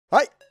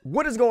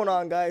What is going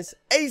on, guys?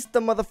 Ace the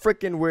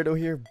motherfucking Weirdo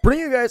here,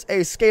 bringing you guys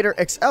a Skater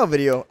XL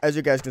video, as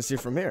you guys can see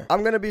from here.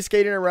 I'm gonna be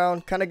skating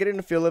around, kind of getting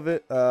the feel of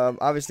it.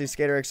 Obviously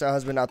Skater XL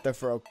has been out there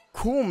for a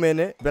cool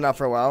minute, been out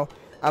for a while.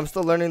 I'm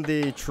still learning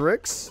the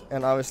tricks,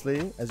 and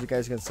obviously, as you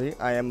guys can see,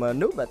 I am a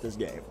noob at this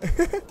game.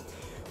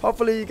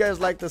 Hopefully you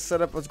guys like the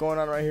setup, what's going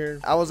on right here.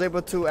 I was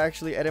able to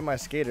actually edit my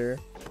skater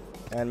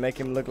and make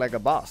him look like a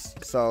boss.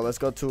 So let's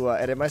go to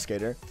edit my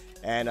skater.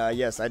 And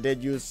yes, I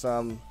did use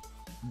some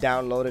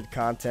downloaded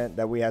content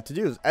that we had to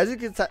use. As you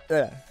can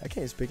I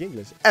can't speak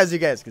English. As you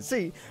guys can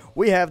see,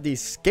 we have the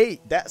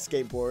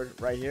skateboard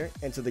right here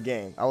into the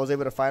game. I was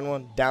able to find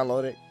one,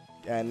 download it,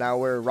 and now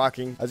we're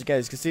rocking. As you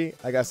guys can see,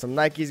 I got some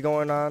Nikes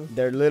going on.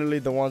 They're literally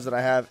the ones that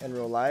I have in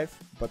real life,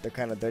 but they're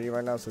kind of dirty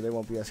right now, so they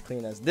won't be as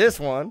clean as this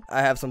one.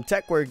 I have some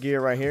tech wear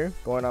gear right here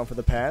going on for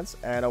the pants,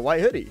 and a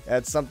white hoodie.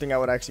 That's something I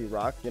would actually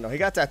rock. You know, he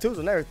got tattoos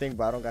and everything,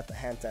 but I don't got the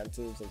hand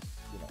tattoos. So,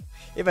 you know,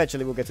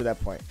 eventually we'll get to that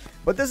point.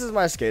 But this is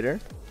my skater.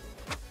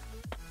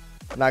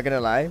 Not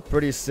gonna lie,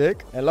 pretty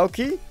sick. And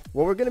low-key,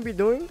 what we're gonna be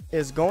doing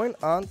is going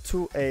on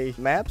to a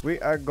map. We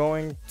are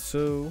going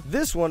to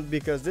this one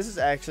because this is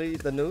actually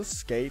the new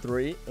Skate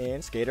 3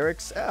 in Skater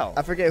XL.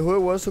 I forget who it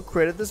was who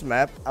created this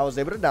map. I was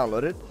able to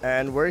download it,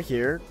 and we're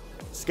here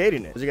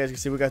skating it. As you guys can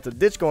see, we got the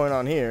ditch going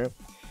on here.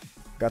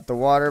 Got the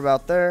water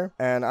about there.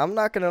 And I'm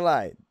not gonna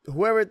lie,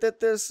 whoever did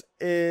this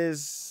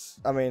is,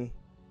 I mean,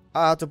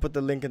 I'll have to put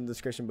the link in the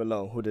description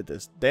below who did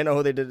this. They know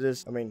who they did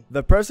this. I mean,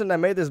 the person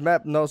that made this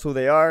map knows who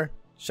they are.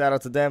 Shout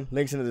out to them.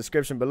 Links in the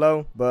description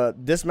below.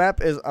 But this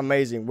map is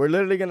amazing. We're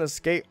literally going to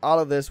skate all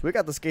of this. We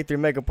got the Skate 3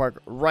 Mega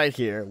Park right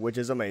here, which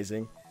is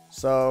amazing.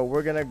 So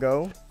we're going to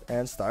go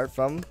and start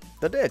from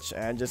the ditch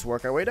and just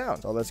work our way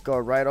down. So let's go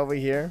right over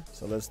here.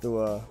 So let's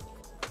do a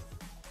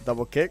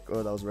double kick.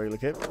 Oh, that was a regular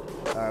kick.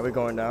 All right, we're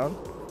going down.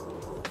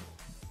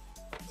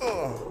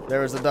 Oh,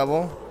 there was the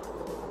double.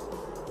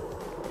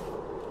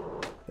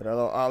 Got a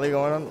little ollie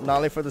going on.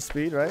 Nollie for the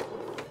speed, right?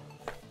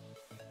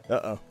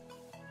 Uh-oh.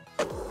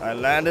 I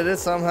landed it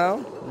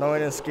somehow.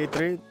 Knowing in Skate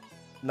 3,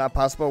 not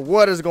possible.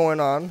 What is going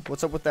on?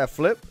 What's up with that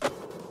flip?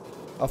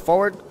 A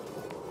forward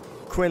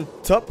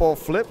quintuple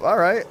flip. All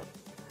right.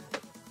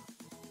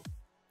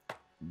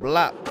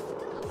 Blop.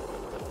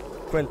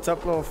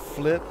 Quintuple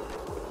flip.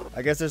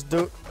 I guess this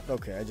dude.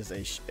 Okay, I just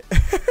ate shit.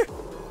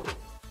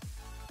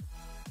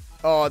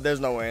 Oh,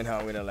 there's no way in hell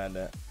I'm gonna land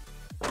that.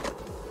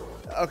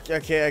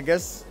 Okay, I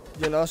guess,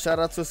 you know, shout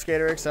out to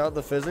Skater XL.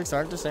 The physics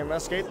aren't the same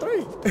as Skate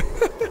 3.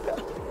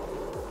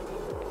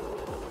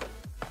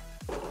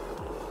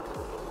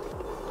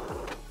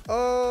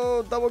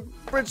 Oh, double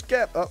bridge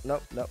cap. Oh,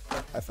 nope,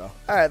 I fell.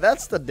 All right,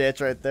 that's the ditch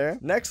right there.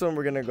 Next one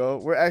we're gonna go,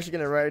 we're actually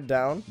gonna ride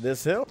down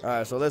this hill. All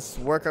right, so let's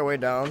work our way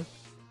down.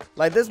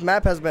 Like, this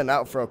map has been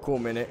out for a cool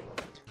minute.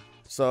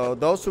 So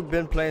those who've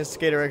been playing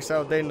Skater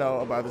XL, they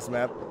know about this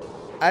map.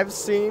 I've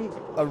seen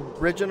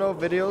original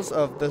videos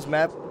of this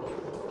map,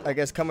 I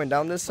guess, coming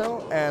down this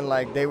hill, and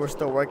like they were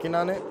still working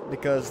on it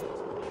because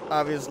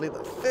obviously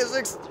the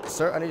physics,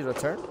 sir, I need you to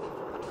turn,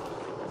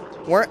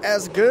 weren't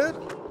as good.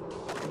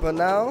 But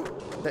now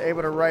they're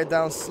able to ride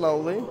down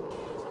slowly,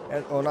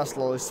 and oh, not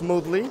slowly,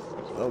 smoothly.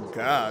 Oh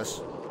gosh.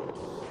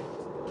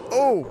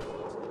 Oh,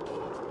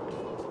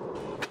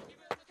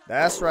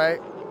 that's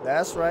right.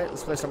 That's right.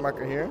 Let's place a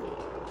marker here.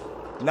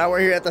 Now we're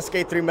here at the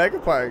Skate 3 Mega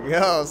Park.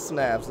 Yo,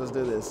 snaps. Let's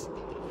do this.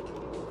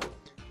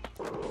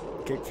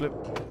 Kick flip,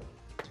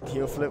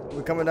 heel flip.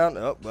 We're coming down.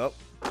 Oh, well.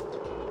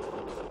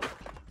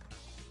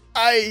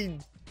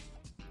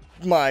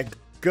 My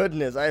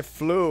goodness, I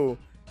flew.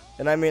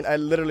 And I mean, I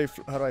literally,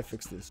 how do I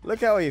fix this? Look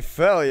how he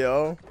fell,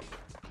 yo.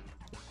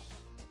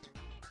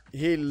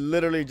 He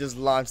literally just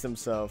launched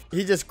himself.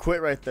 He just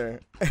quit right there.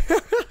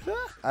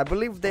 I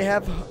believe they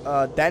have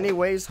Danny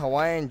Way's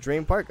Hawaiian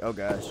Dream Park. Oh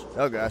gosh.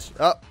 Oh gosh.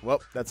 Oh,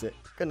 well, that's it.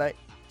 Good night.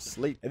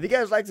 Sleep. If you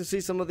guys like to see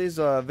some of these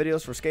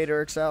videos for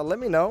Skater XL, let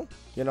me know.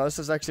 You know, this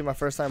is actually my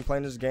first time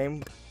playing this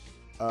game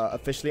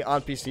officially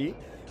on PC.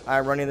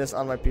 I'm running this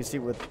on my PC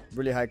with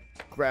really high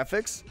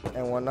graphics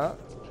and whatnot.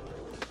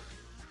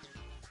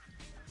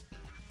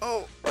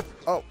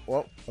 Oh,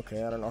 well,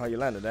 okay, I don't know how you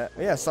landed that.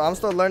 Yeah, so I'm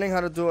still learning how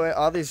to do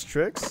all these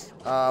tricks.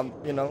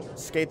 You know,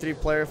 Skate 3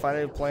 player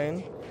finally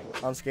playing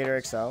on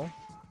Skater XL.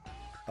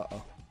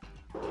 Uh-oh.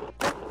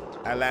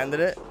 I landed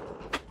it.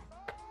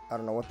 I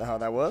don't know what the hell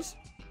that was.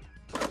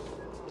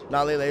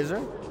 Nollie laser.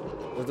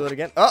 Let's do it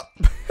again. Oh!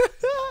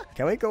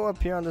 Can we go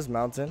up here on this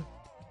mountain?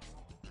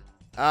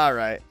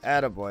 Alright,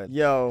 attaboy.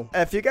 Yo,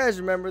 if you guys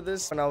remember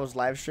this when I was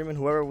live streaming,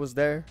 whoever was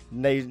there,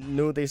 they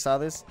knew they saw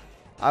this.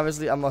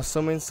 Obviously, I'm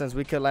assuming since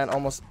we could land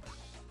almost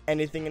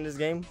anything in this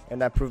game, and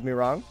that proved me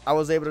wrong, I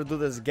was able to do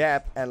this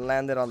gap and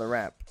land it on the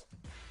ramp.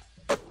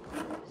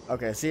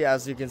 Okay, see,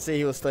 as you can see,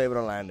 he was still able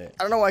to land it.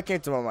 I don't know why it came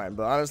to my mind,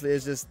 but honestly,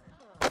 it's just,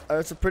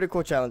 it's a pretty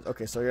cool challenge.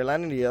 Okay, so you're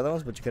landing the other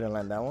ones, but you couldn't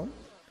land that one.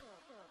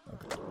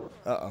 Okay.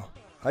 Uh-oh.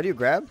 How do you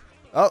grab?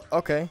 Oh,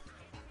 okay.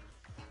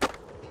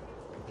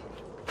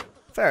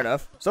 Fair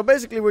enough. So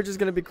basically, we're just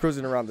going to be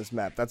cruising around this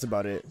map. That's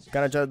about it.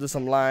 Gonna try to do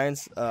some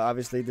lines.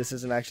 Obviously, this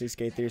isn't actually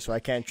Skate 3, so I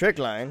can't trick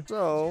line.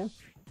 So,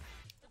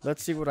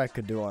 Let's see what I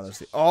could do,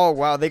 honestly. Oh,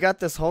 wow. They got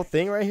this whole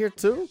thing right here,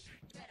 too.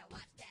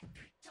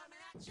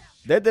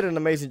 They did an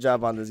amazing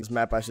job on this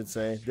map, I should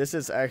say. This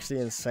is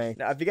actually insane.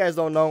 Now, if you guys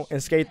don't know, in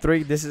Skate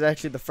 3, this is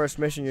actually the first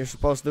mission you're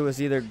supposed to do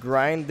is either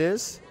grind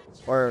this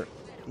or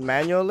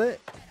manual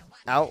it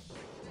out.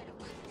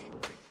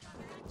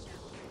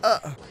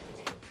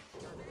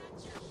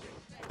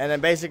 And then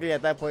basically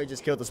at that point, you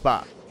just kill the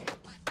spot.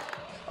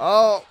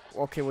 Oh,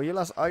 okay. Well, you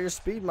lost all your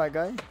speed, my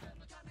guy.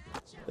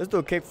 Let's do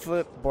a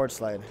kickflip board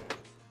slide.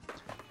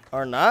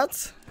 Or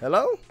not?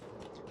 Hello?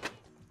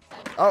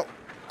 Oh,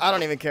 I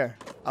don't even care.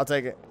 I'll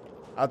take it.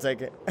 I'll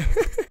take it.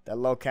 That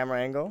low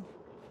camera angle.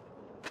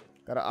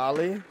 Got an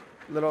ollie.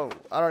 Little,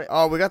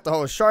 oh, we got the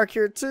whole shark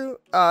here too.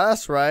 Oh,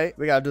 that's right.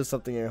 We gotta do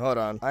something here. Hold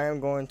on. I am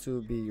going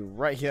to be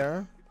right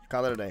here.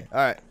 Call it a day. All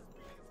right.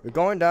 We're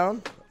going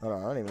down. Hold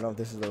on. I don't even know if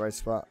this is the right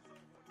spot.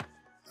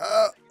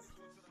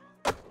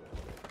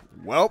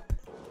 Welp.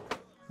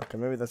 Okay,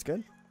 maybe that's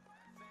good.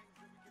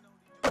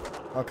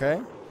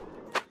 Okay.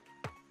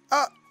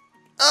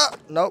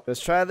 Nope.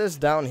 Let's try this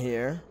down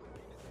here.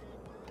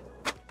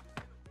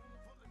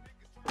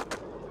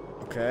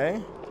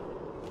 Okay.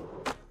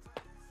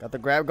 Got the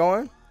grab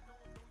going.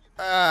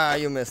 Ah,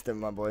 you missed it,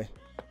 my boy.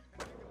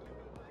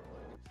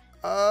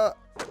 Ooh.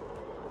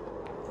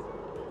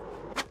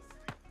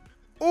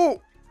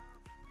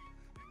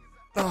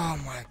 Oh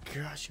my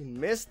gosh, you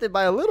missed it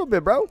by a little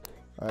bit, bro. All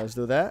right, let's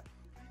do that.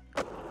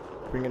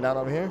 Bring it down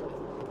over here.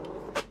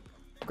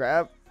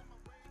 Grab.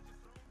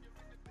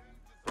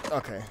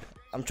 Okay.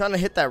 I'm trying to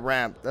hit that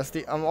ramp.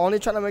 I'm only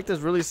trying to make this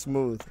really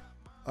smooth.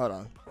 Hold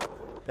on.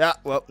 Yeah,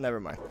 well, never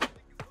mind.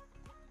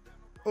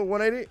 Oh,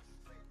 180.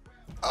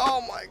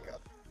 Oh my god.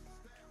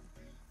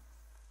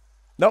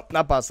 Nope,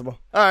 not possible.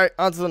 All right,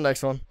 on to the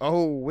next one.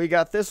 Oh, we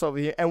got this over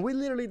here, and we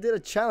literally did a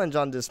challenge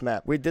on this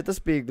map. We did the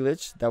speed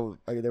glitch.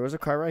 There was a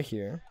car right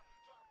here,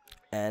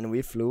 and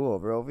we flew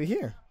over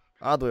here,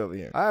 all the way over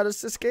here. All right,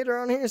 let's just skate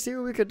around here and see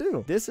what we could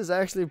do. This is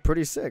actually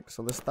pretty sick.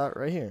 So let's start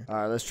right here. All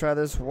right, let's try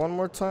this one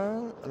more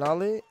time. An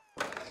ollie.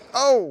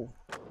 Oh,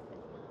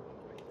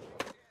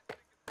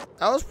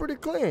 that was pretty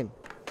clean.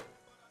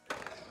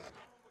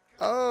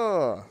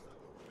 Oh,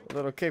 a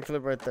little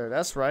kickflip right there.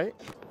 That's right.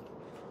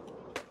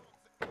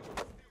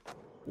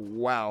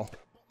 Wow.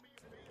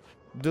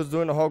 Just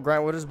doing the whole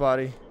grind with his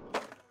body.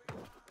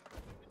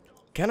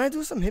 Can I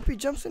do some hippie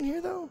jumps in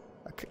here, though?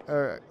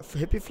 Or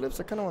hippie flips?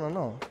 I kind of want to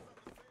know.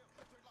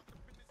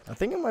 I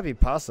think it might be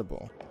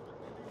possible.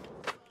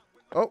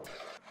 Oh.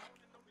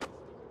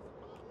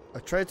 I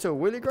tried to a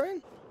wheelie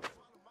grind?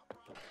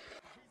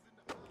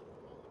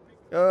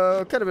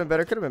 Could have been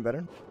better. Could have been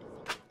better.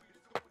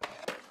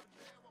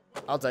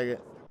 I'll take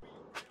it.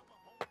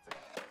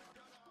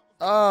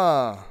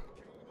 Ah.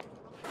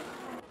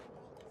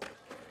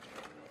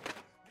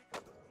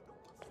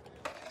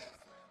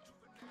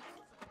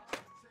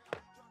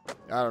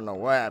 I don't know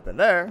what happened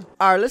there.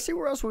 All right, let's see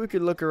where else we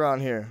could look around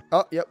here.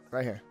 Oh, yep,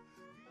 right here.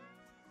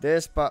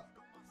 This spot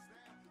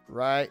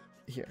right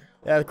here.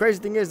 Yeah, the crazy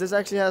thing is this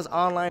actually has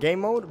online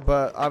game mode,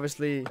 but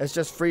obviously it's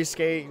just free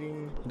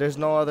skating. There's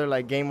no other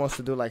like game modes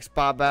to do, like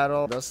spot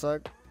battle. Does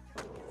suck.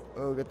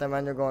 Oh, get that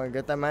manual going.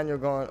 Get that manual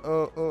going.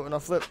 Oh, no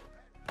flip.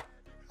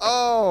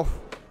 Oh.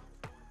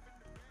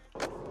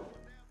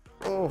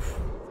 Oh.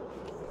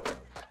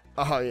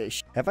 Oh, yeah.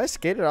 Have I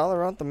skated all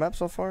around the map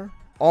so far?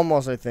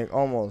 Almost, I think.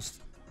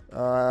 Almost.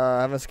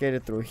 I haven't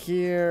skated through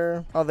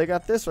here. Oh, they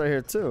got this right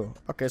here too.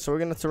 Okay, so we're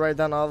gonna have to write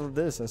down all of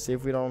this and see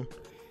if we don't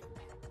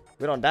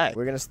die.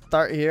 We're gonna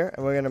start here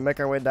and we're gonna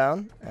make our way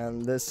down,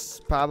 and this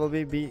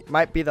probably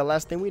might be the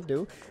last thing we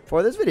do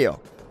for this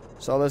video.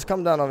 So let's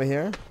come down over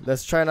here.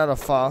 Let's try not to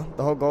fall.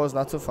 The whole goal is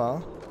not to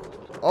fall.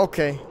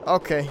 Okay.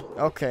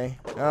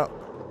 Oh.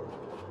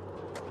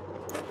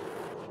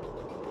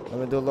 Let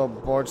me do a little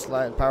board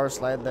slide, power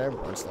slide there.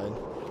 Board slide.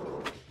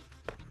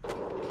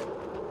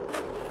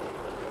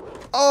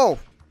 Oh!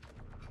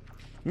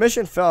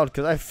 Mission failed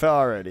because I fell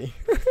already.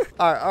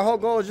 Alright, our whole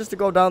goal is just to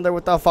go down there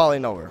without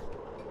falling over.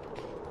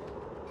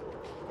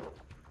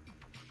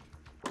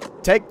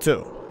 Take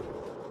 2.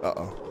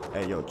 Uh-oh.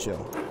 Hey, yo,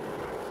 chill.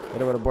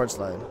 Hit it with a board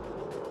slide.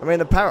 I mean,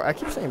 the power. I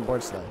keep saying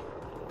board slide.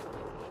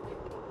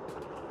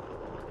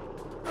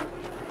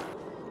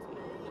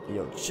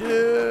 Yo,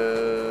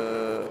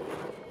 chill.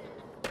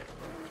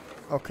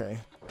 Okay.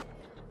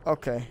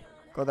 Okay.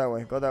 Go that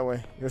way. Go that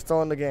way. You're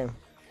still in the game.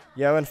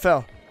 You haven't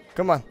fell.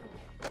 Come on.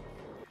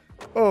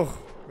 Oh,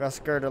 got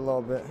scared a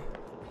little bit.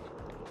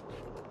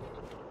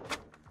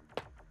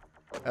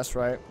 That's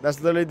right.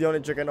 That's literally the only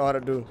trick I know how to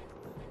do.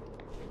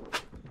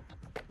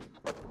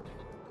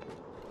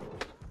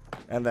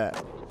 And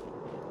that.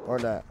 Or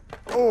that.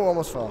 Oh,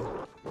 almost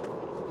fell.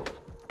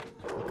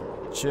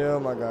 Okay. Chill,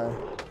 my guy.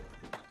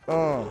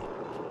 Oh.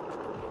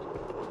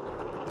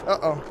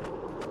 Uh-oh.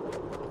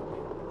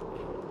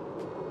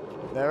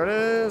 There it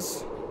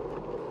is.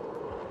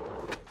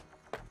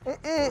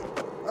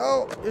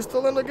 Oh, you're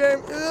still in the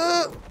game.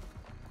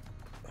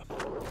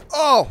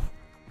 Oh.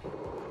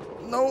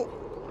 No.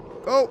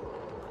 Go.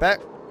 Back.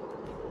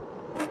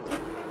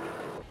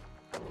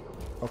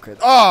 Okay.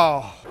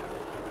 Oh.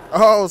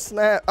 Oh,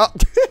 snap. Oh.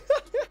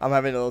 I'm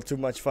having a little too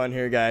much fun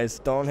here, guys.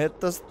 Don't hit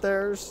the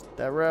stairs.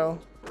 That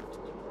rail.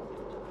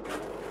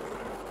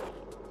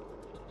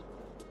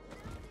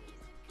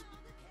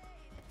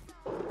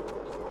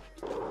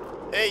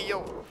 Hey,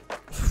 yo.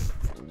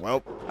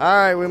 Well.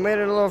 Alright, we made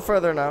it a little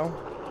further now.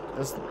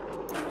 Just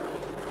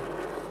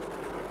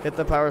hit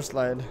the power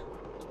slide.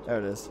 There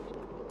it is.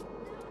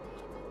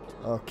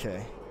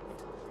 Okay.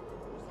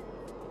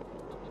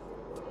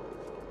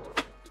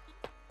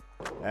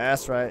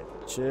 That's right.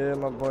 Chill,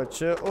 my boy.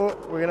 Chill. Oh,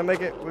 we're gonna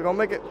make it. We're gonna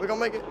make it. We're gonna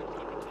make it.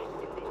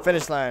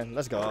 Finish line.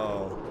 Let's go.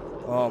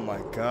 Oh my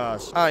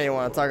gosh. I don't even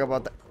want to talk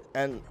about that.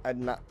 And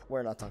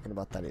we're not talking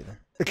about that either.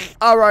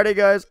 Alrighty,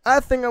 guys. I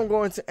think I'm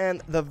going to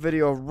end the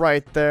video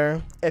right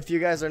there. If you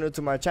guys are new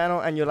to my channel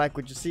and you like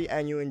what you see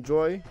and you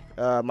enjoy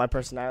my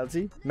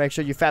personality, make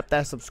sure you fap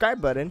that subscribe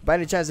button. By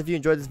any chance, if you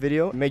enjoyed this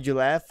video, made you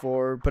laugh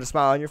or put a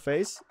smile on your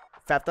face,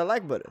 fap that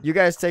like button. You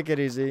guys take it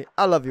easy.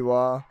 I love you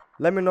all.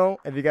 Let me know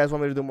if you guys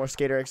want me to do more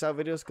Skater XL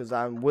videos, because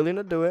I'm willing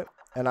to do it.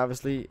 And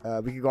obviously,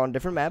 we could go on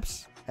different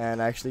maps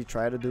and actually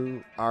try to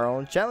do our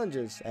own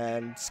challenges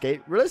and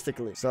skate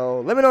realistically.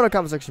 So let me know in the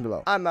comment section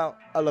below. I'm out.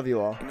 I love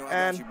you all.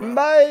 And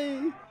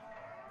bye.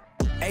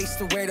 Ace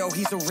the Weirdo,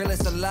 he's the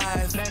realest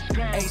alive.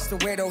 Ace the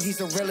Weirdo, he's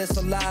the realest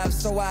alive.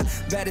 So I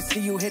better see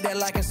you hit that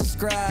like and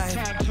subscribe.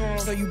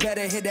 So you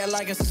better hit that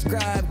like and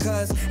subscribe,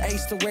 cause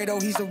Ace the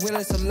Weirdo, he's the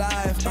realest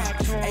alive.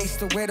 Ace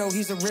the Weirdo,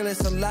 he's the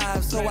realest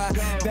alive. So I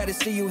better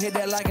see you hit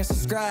that like and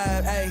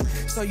subscribe. Hey,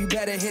 so you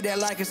better hit that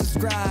like and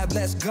subscribe.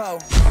 Let's go.